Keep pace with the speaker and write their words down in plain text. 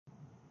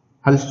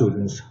Hello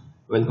students,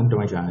 welcome to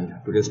my channel.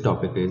 Today's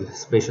topic is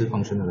special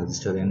function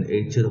register in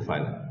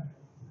 8051.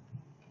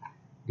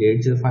 The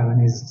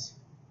 8051 is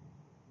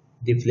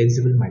the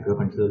flexible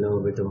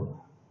microcontroller with a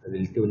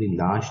relatively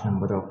large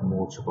number of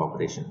modes of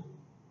operation.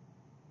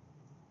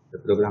 The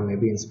program may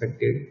be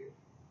inspected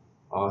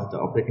or the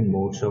operating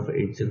modes of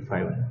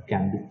 8051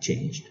 can be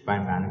changed by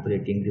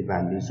manipulating the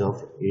values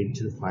of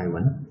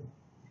 8051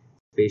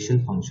 special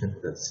function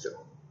register.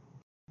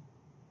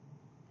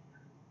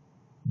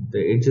 The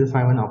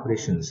 8051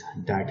 operations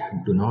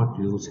that do not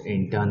use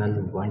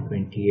internal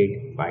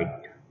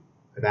 128-byte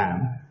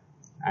RAM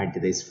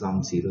address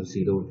from 00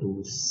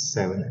 to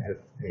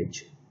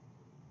 7FH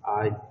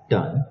are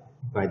done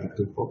by the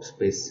group of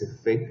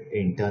specific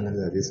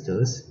internal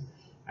registers,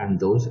 and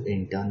those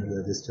internal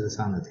registers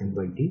are nothing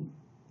but the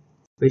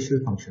special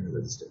function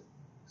register.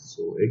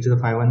 So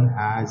 8051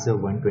 has a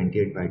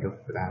 128 byte of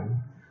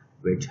RAM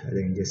which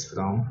ranges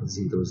from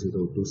 00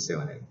 to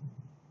 7F.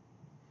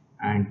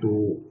 And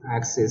to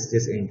access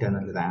this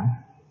internal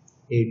RAM,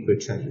 8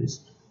 bits are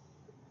used.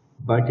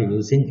 But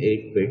using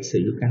 8 bits,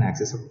 you can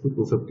access up to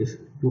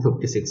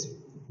 256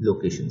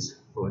 locations.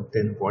 But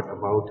then what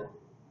about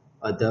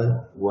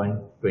other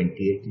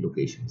 128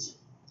 locations?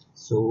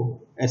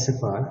 So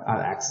SFR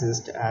are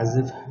accessed as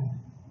if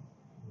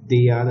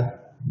they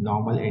are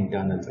normal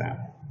internal RAM.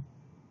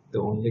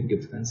 The only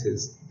difference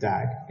is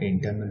that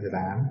internal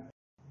RAM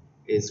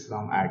is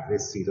from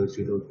address 00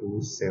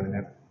 to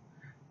 7F,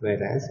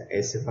 whereas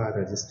SFR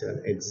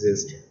register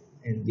exists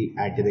in the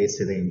address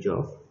range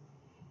of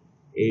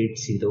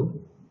 80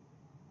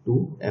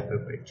 to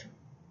FFH.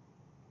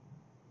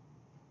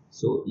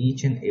 So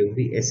each and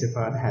every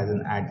SFR has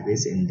an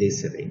address in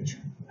this range,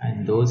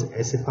 and those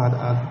SFR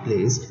are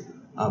placed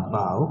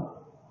above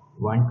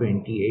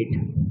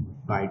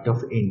 128 byte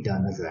of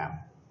internal RAM.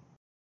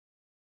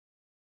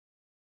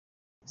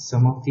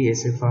 Some of the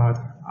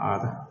SFR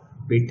are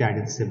bit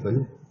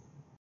addressable,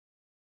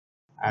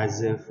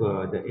 as if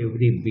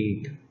every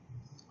bit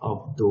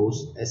of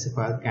those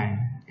SFR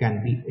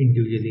can be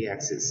individually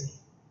accessed,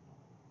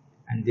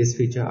 and this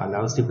feature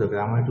allows the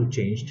programmer to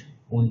change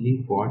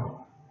only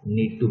what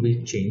need to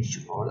be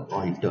changed or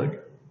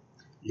altered,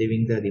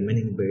 leaving the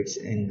remaining bits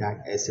in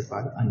that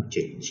SFR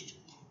unchanged.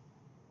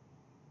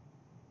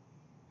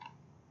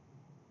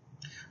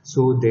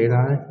 So there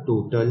are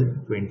total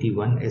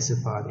 21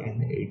 SFR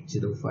in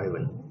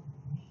 8051,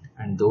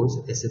 and those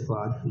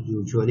SFR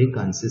usually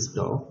consist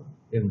of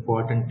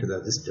important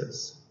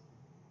registers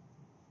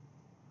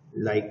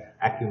like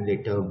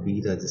accumulator,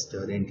 B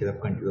register,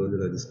 interrupt control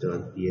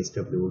register,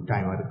 PSW,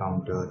 timer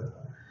counter,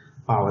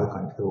 power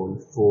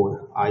control,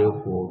 4 IO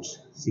ports,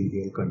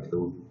 serial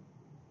control.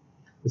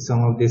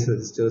 Some of these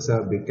registers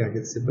are bit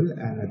addressable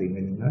and the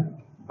remaining are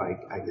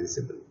byte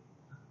addressable.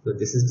 So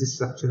this is the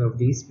structure of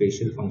the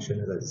special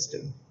function register,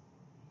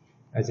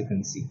 as you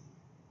can see.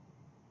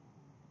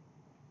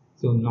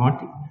 So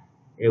not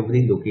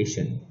every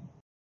location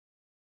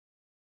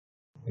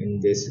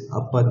in this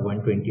upper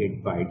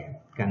 128 byte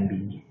can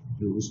be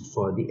used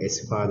for the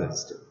SFR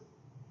register.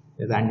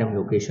 The random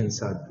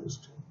locations are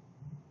used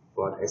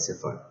for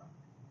SFR.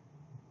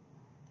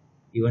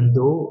 Even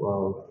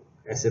though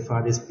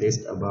SFR is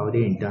placed above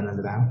the internal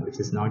RAM, which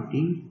is not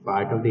the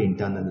part of the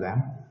internal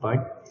RAM,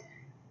 but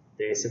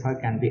the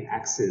SFR can be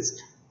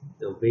accessed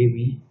the way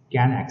we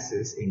can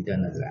access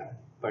internal RAM,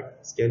 but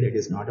still it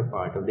is not a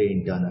part of the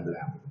internal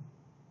RAM.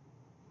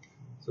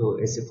 So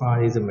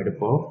SFR is made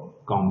up of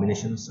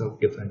combinations of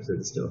different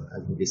registers,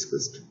 as we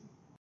discussed.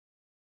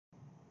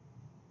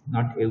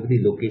 Not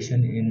every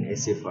location in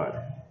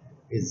SFR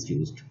is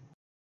used.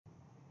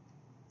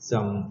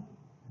 Some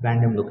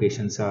random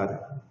locations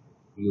are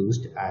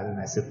used as an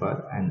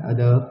SFR, and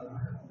other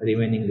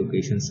remaining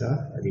locations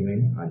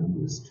remain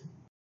unused.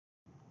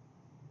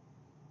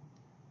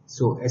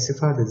 So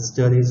SFR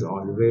register is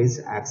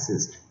always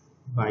accessed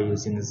by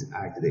using its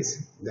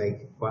address.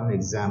 Like for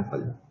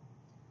example,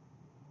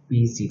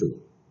 P0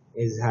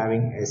 is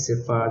having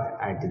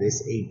SFR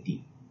address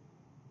 80,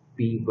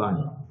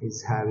 P1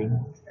 is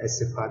having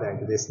SFR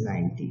address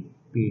 90,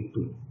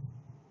 P2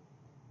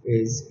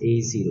 is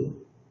A0,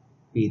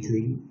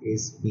 P3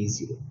 is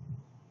B0.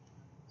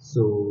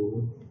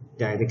 So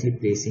directly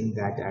placing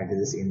that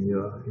address in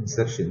your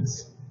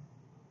instructions,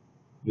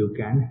 you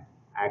can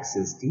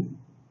access the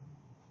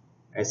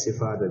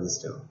SFR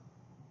register.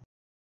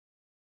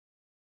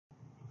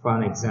 For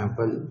an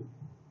example,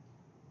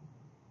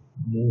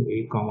 move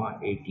A,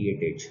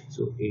 88H.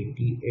 So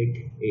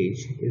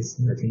 88H is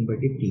nothing but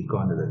a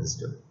PCON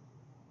register.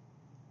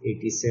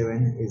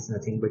 87 is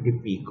nothing but a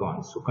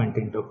PCON. So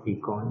content of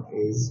PCON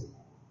is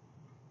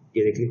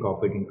directly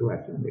copied into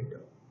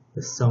accumulator.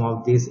 Some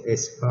of these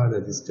SFR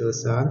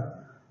registers are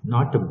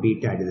not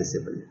bit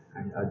addressable,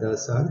 and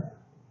others are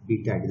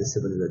bit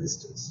addressable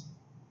registers,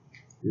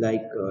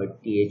 like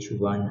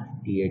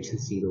TH1,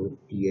 TH0,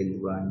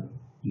 TL1,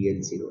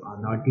 TL0 are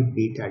not the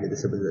bit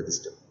addressable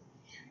register.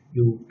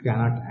 You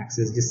cannot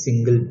access the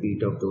single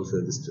bit of those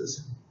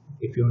registers.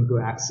 If you want to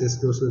access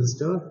those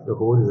registers, the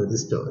whole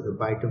register, the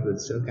byte of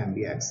register can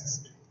be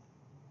accessed.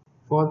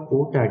 For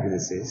port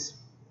addresses,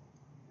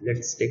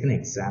 let's take an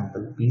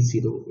example.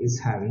 P0 is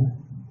having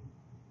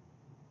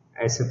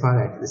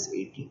SFR address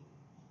 80,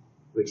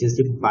 which is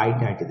the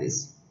byte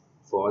address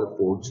for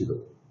port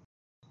 0.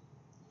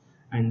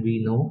 And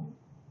we know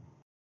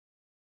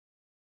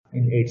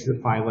in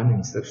 8051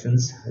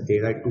 instructions,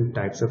 there are two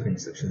types of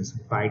instructions,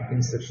 byte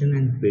instruction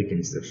and bit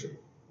instruction.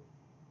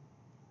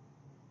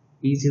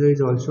 P0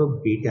 is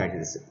also bit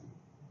address.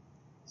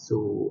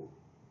 So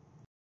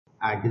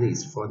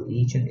address for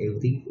each and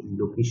every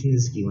location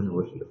is given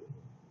over here.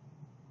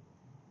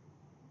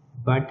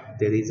 But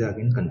there is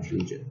again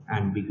confusion,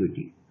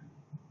 ambiguity.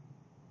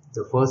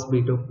 The first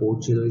bit of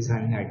port 0 is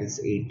having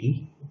address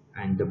 80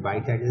 and the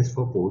byte address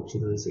for port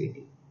 0 is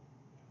 80.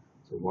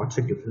 So what's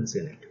the difference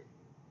in it?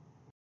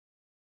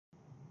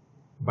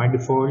 By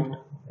default,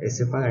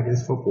 SFR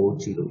address for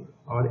port 0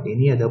 or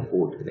any other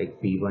port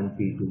like P1,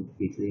 P2,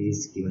 P3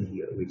 is given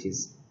here, which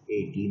is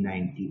 80,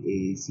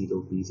 90,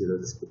 A0, B0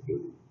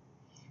 respectively,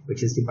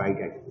 which is the byte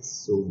address.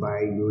 So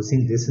by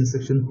using this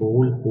instruction,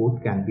 whole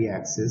port can be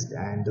accessed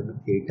and the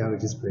data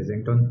which is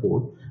present on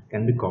port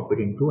can be copied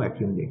into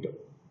accumulator.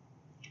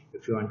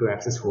 If you want to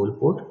access whole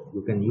port,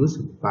 you can use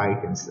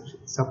byte instruction.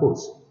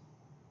 Suppose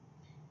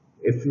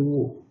if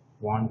you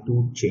want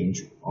to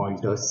change,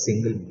 alter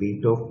single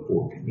bit of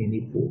port,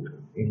 any port,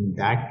 in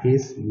that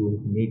case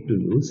you need to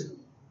use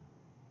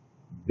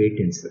bit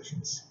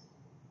instructions.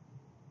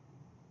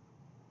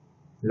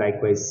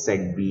 Likewise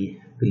set B,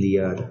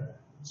 clear.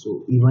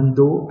 So even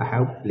though I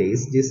have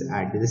placed this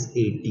address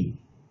 80,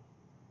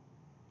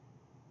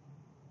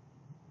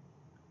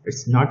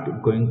 it's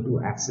not going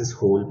to access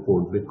whole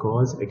port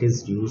because it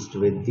is used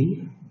with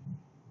the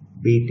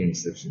bit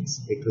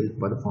instructions. It will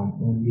perform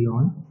only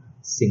on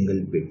single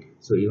bit.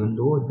 So even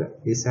though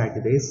this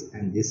address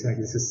and this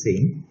address is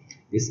same,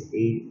 this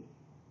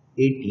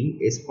 80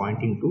 is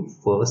pointing to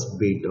first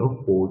bit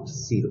of port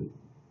 0.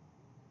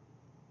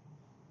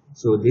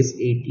 So this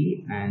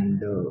 80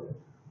 and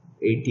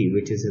 80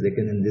 which is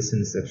written in this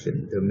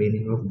instruction, the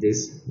meaning of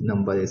this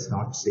number is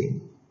not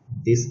same.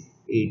 This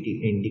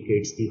 80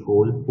 indicates the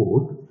whole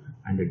port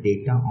and the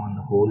data on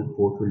the whole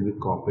port will be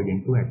copied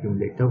into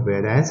accumulator,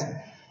 whereas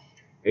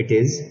it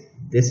is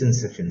this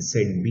instruction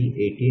set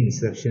B80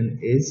 instruction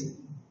is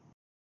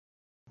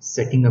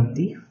setting up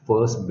the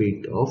first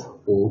bit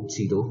of port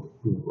 0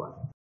 to 1.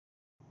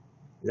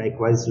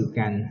 Likewise, you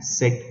can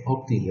set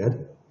or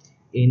clear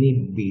any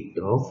bit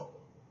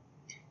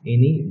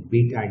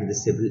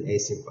addressable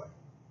SFR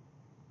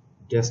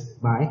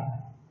just by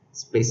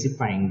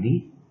specifying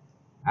the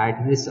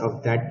address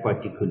of that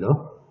particular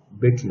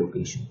bit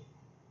location.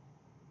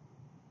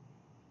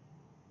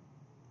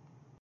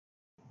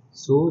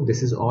 So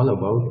this is all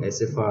about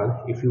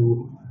SFR. If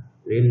you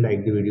really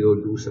like the video,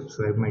 do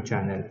subscribe my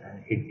channel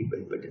and hit the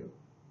bell button.